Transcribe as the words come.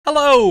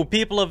Hello,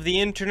 people of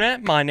the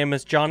internet, my name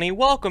is Johnny.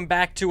 Welcome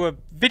back to a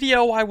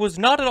video I was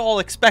not at all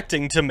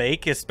expecting to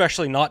make,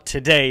 especially not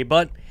today,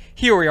 but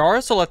here we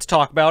are, so let's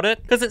talk about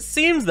it. Because it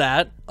seems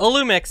that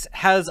Illumix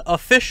has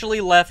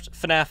officially left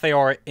FNaF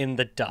AR in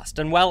the dust,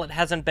 and while it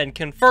hasn't been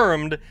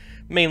confirmed,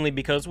 mainly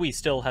because we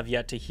still have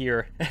yet to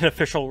hear an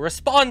official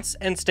response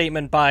and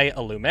statement by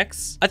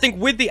Illumix, I think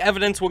with the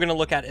evidence we're going to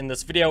look at in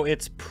this video,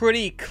 it's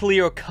pretty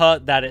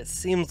clear-cut that it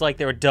seems like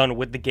they're done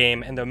with the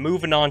game and they're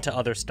moving on to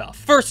other stuff.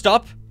 First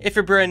up, if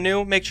you're brand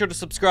new, make sure to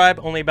subscribe.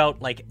 Only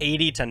about like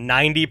 80 to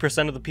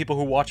 90% of the people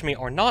who watch me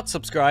are not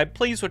subscribed.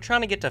 Please, we're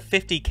trying to get to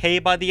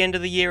 50k by the end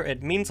of the year.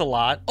 It means a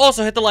lot.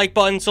 Also, hit the like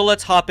button, so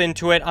let's hop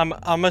into it.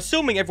 I'm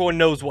assuming everyone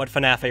knows what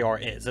FNaF AR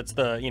is. It's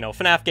the,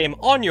 FNaF game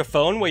on your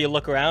phone where you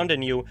look around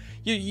and you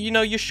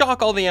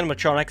shock all the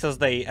animatronics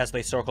as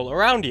they circle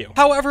around you.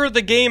 However,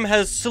 the game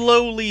has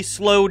slowly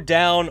slowed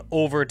down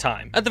over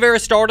time. At the very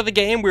start of the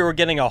game, we were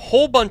getting a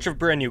whole bunch of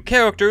brand new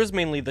characters,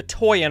 mainly the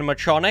toy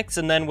animatronics,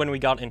 and then when we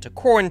got into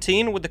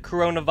quarantine with the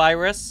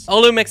coronavirus,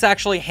 Illumix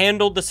actually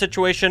handled the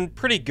situation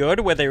pretty good,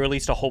 where they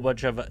released a whole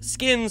bunch of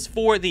skins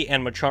for the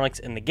animatronics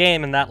in the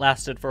game, and that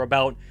lasted for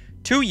about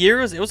 2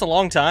 years. It was a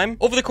long time.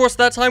 Over the course of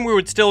that time, we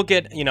would still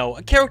get,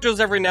 characters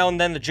every now and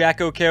then, the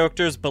Jacko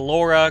characters,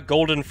 Ballora,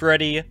 Golden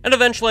Freddy, and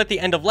eventually at the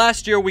end of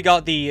last year, we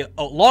got the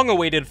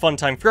long-awaited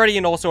Funtime Freddy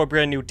and also a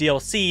brand new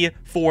DLC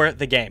for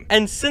the game.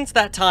 And since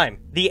that time,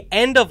 the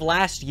end of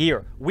last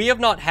year, we have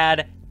not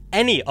had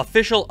any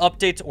official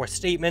updates or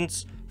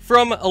statements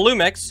from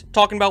Illumix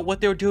talking about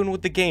what they're doing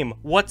with the game,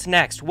 what's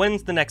next,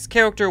 when's the next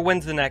character,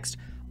 when's the next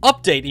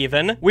update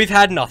even. We've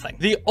had nothing.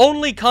 The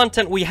only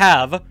content we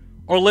have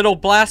are little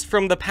blasts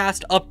from the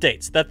past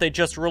updates that they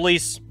just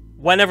release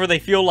whenever they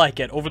feel like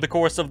it over the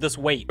course of this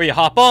wait, where you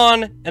hop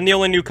on and the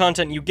only new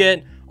content you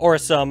get are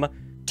some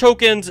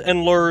tokens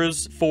and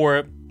lures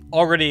for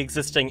already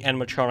existing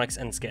animatronics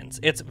and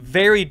skins. It's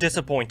very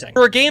disappointing.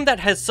 For a game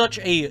that has such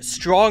a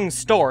strong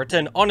start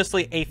and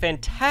honestly a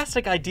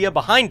fantastic idea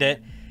behind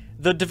it,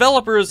 the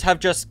developers have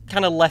just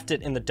kind of left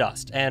it in the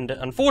dust, and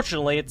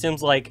unfortunately it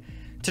seems like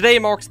today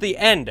marks the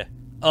end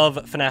of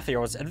FNaF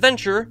AR's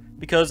adventure,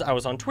 because I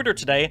was on Twitter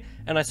today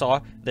and I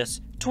saw this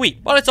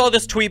tweet. But I saw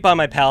this tweet by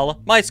my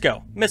pal,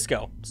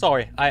 Misco.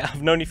 Sorry,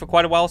 I've known you for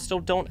quite a while, still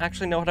don't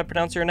actually know how to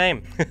pronounce your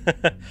name.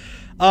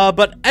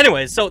 But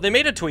anyways, so they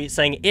made a tweet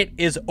saying it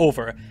is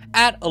over.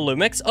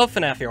 @Illumix of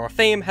FNaF AR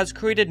fame has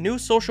created new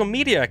social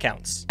media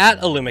accounts,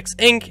 @Illumix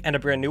Inc. and a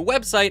brand new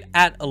website,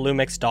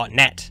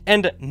 @Illumix.net.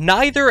 And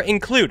neither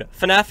include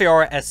FNaF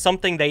AR as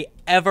something they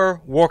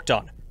ever worked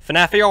on.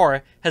 FNaF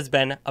AR has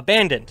been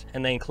abandoned,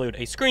 and they include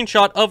a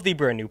screenshot of the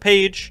brand new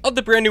page of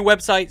the brand new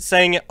website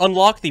saying,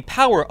 unlock the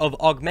power of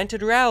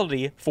augmented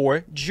reality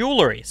for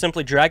jewelry.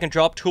 Simply drag and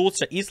drop tools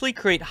to easily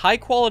create high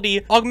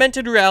quality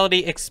augmented reality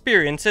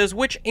experiences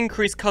which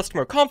increase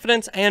customer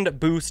confidence and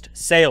boost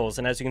sales.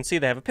 And as you can see,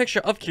 they have a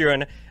picture of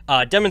Kieran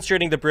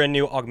demonstrating the brand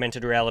new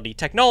augmented reality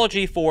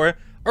technology for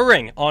a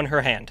ring on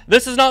her hand.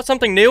 This is not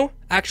something new.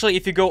 Actually,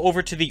 if you go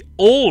over to the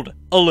old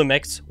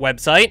Illumix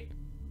website,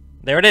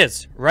 there it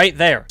is, right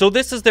there. So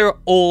this is their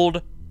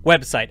old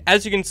website.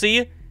 As you can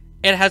see,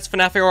 it has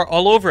FNaF AR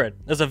all over it.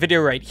 There's a video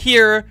right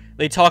here.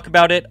 They talk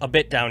about it a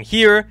bit down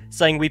here,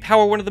 saying we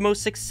power one of the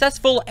most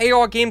successful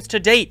AR games to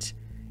date.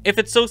 If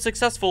it's so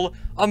successful,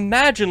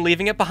 imagine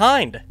leaving it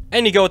behind.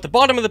 And you go at the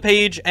bottom of the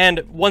page,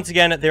 and once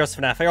again, there's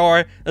FNaF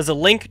AR. There's a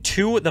link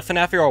to the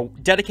FNaF AR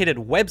dedicated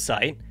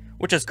website,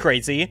 which is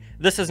crazy.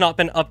 This has not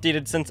been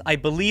updated since, I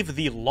believe,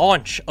 the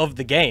launch of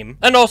the game.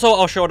 And also,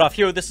 I'll show it off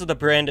here. This is the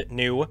brand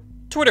new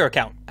Twitter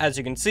account. As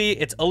you can see,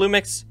 it's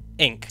Illumix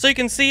Inc. So you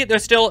can see they're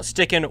still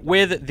sticking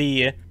with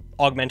the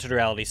augmented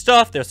reality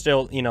stuff. They're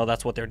still,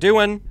 that's what they're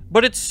doing.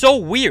 But it's so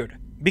weird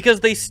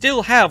because they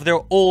still have their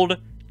old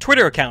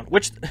Twitter account,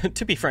 which,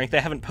 to be frank,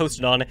 they haven't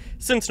posted on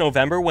since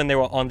November when they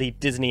were on the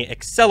Disney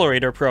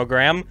Accelerator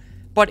program.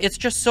 But it's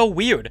just so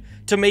weird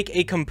to make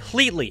a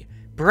completely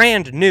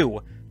brand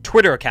new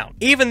Twitter account,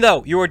 even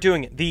though you are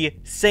doing the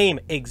same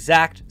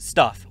exact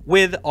stuff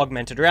with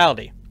augmented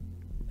reality.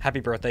 Happy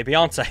birthday,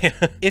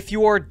 Beyonce. If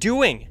you are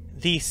doing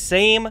the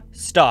same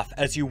stuff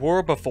as you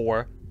were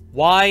before,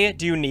 why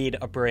do you need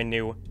a brand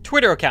new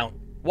Twitter account?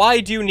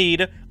 Why do you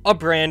need a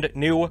brand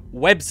new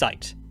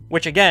website?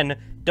 Which, again,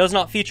 does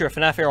not feature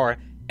FNaF AR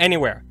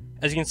anywhere.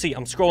 As you can see,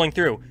 I'm scrolling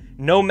through.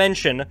 No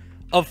mention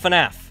of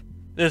FNaF.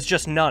 There's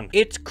just none.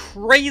 It's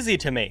crazy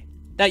to me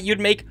that you'd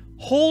make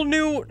whole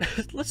new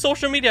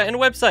social media and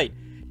website,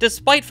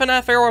 despite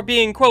FNaF AR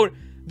being, quote,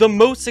 the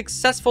most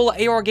successful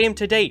AR game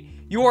to date.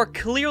 You are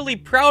clearly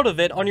proud of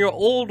it on your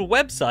old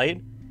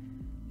website.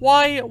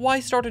 Why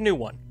start a new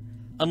one?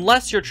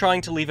 Unless you're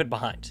trying to leave it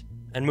behind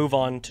and move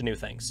on to new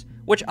things,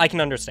 which I can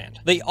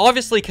understand. They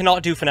obviously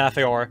cannot do FNaF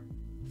AR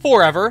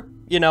forever.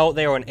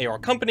 They are an AR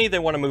company. They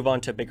want to move on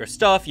to bigger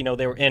stuff. They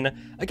were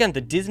in, again, the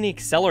Disney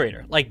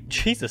Accelerator. Like,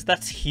 Jesus,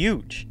 that's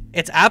huge.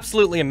 It's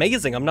absolutely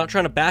amazing. I'm not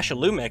trying to bash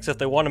Illumix if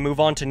they want to move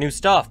on to new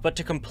stuff, but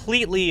to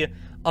completely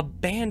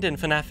abandon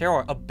FNaF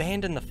AR,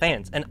 abandon the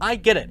fans, and I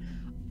get it.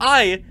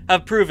 I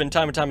have proven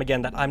time and time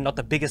again that I'm not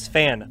the biggest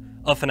fan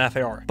of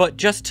FNaF AR. But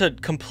just to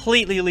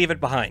completely leave it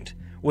behind,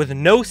 with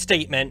no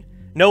statement,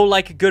 no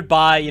like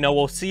goodbye, you know,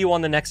 we'll see you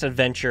on the next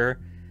adventure.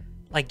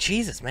 Like,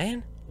 Jesus,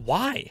 man.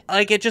 Why?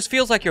 Like, it just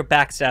feels like you're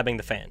backstabbing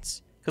the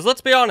fans. Because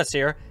let's be honest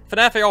here,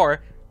 FNaF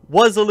AR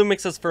was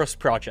Illumix's first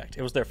project.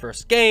 It was their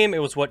first game. It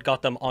was what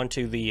got them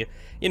onto the,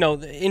 you know,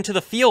 into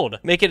the field.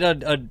 Make it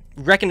a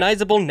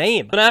recognizable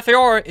name. FNaF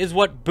AR is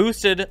what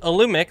boosted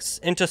Illumix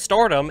into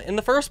stardom in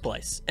the first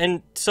place.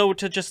 And so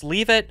to just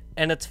leave it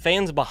and its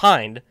fans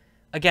behind,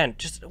 again,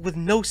 just with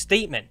no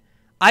statement.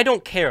 I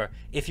don't care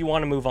if you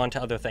want to move on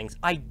to other things.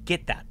 I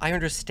get that. I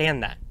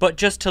understand that. But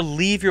just to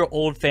leave your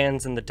old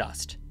fans in the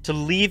dust, to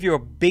leave your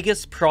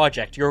biggest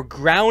project, your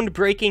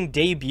groundbreaking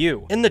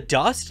debut in the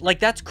dust, like,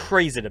 that's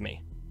crazy to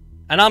me.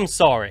 And I'm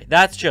sorry,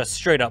 that's just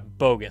straight up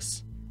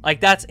bogus. Like,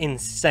 that's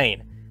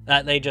insane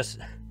that they just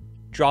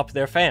dropped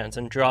their fans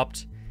and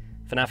dropped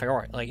FNaF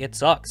AR. Like, it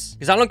sucks.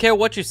 Because I don't care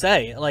what you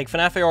say. Like,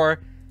 FNaF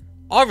AR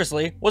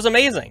obviously was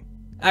amazing.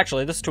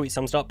 Actually, this tweet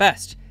sums it up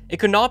best. It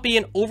could not be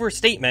an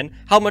overstatement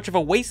how much of a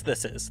waste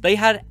this is. They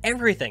had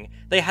everything.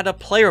 They had a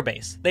player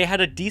base. They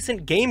had a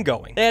decent game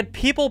going. They had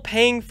people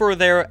paying for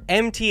their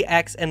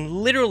MTX, and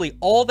literally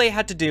all they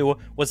had to do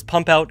was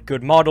pump out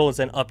good models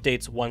and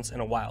updates once in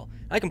a while.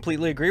 I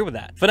completely agree with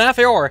that.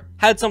 FNaF AR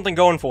had something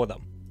going for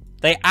them.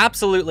 They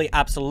absolutely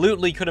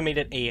could have made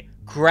it a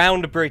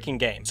groundbreaking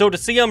game. So to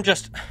see them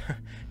just...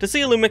 to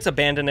see Illumix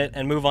abandon it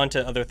and move on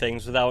to other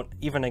things without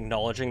even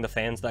acknowledging the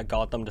fans that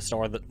got them to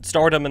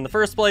stardom in the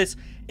first place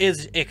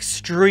is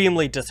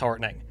extremely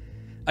disheartening.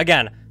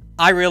 Again,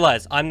 I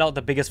realize I'm not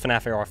the biggest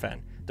FNaF AR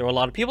fan. There are a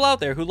lot of people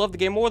out there who love the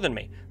game more than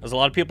me. There's a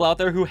lot of people out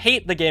there who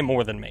hate the game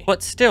more than me.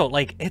 But still,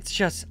 like, it's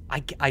just...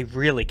 I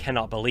really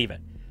cannot believe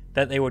it.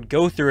 That they would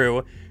go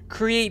through,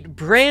 create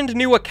brand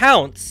new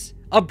accounts,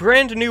 a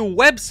brand new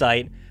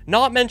website,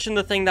 not mention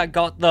the thing that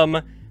got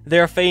them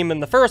their fame in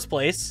the first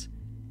place,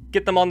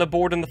 get them on the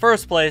board in the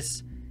first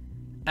place,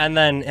 and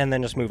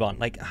then just move on.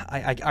 Like,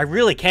 I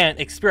really can't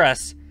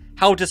express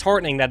how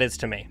disheartening that is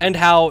to me, and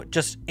how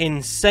just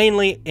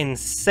insanely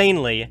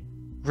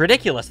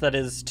ridiculous that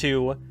is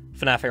to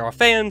FNaF AR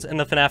fans and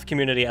the FNaF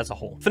community as a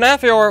whole.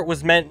 FNaF AR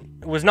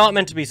was not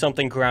meant to be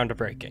something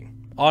groundbreaking.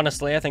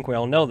 Honestly, I think we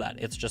all know that.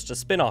 It's just a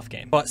spin-off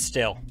game. But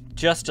still,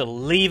 just to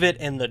leave it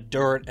in the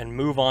dirt and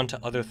move on to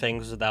other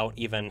things without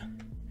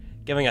even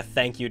giving a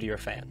thank you to your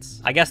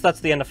fans. I guess that's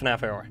the end of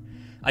FNaF AR.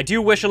 I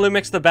do wish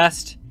Illumix the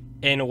best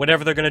in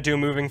whatever they're going to do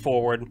moving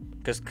forward,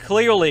 because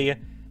clearly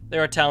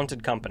they're a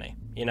talented company.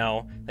 You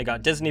know, they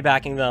got Disney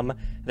backing them.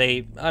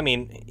 I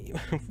mean,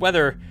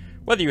 whether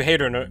you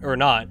hate it or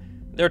not,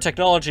 their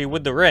technology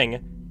with the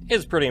ring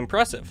is pretty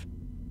impressive.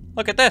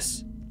 Look at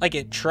this. Like,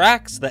 it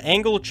tracks, the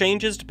angle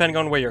changes depending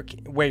on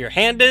where your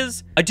hand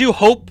is. I do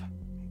hope,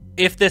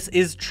 if this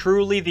is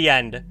truly the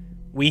end,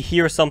 we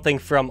hear something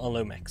from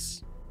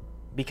Illumix.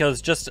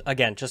 Because just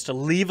to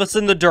leave us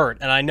in the dirt,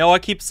 and I know I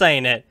keep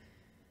saying it,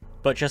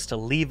 but just to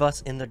leave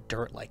us in the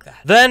dirt like that,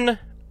 then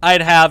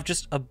I'd have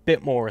just a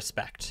bit more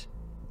respect.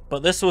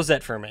 But this was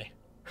it for me.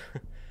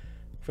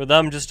 For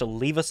them just to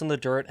leave us in the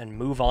dirt and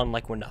move on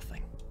like we're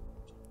nothing.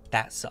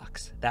 That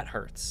sucks. That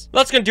hurts.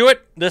 That's gonna do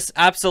it. This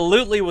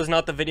absolutely was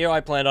not the video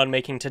I planned on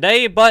making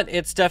today, but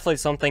it's definitely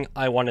something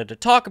I wanted to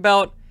talk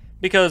about,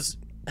 because,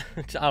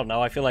 I don't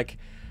know, I feel like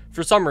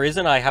for some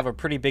reason, I have a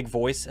pretty big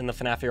voice in the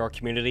FNaF AR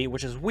community,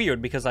 which is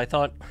weird because I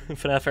thought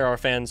FNaF AR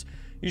fans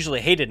usually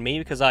hated me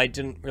because I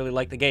didn't really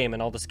like the game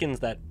and all the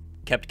skins that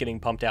kept getting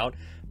pumped out.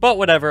 But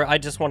whatever, I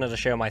just wanted to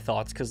share my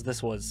thoughts because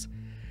this was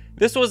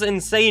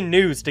insane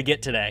news to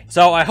get today.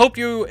 So I hope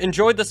you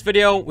enjoyed this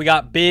video. We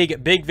got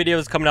big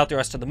videos coming out the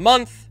rest of the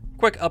month.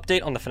 Quick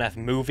update on the FNaF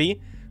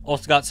movie.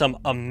 Also got some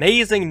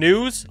amazing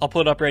news. I'll pull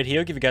it up right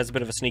here, give you guys a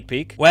bit of a sneak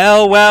peek.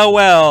 Well,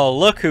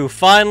 look who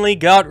finally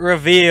got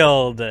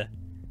revealed.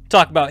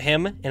 Talk about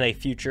him in a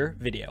future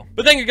video.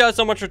 But thank you guys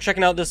so much for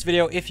checking out this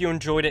video. If you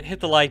enjoyed it, hit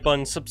the like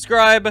button,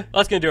 subscribe.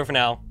 That's gonna do it for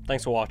now.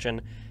 Thanks for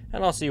watching,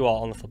 and I'll see you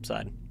all on the flip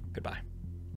side. Goodbye.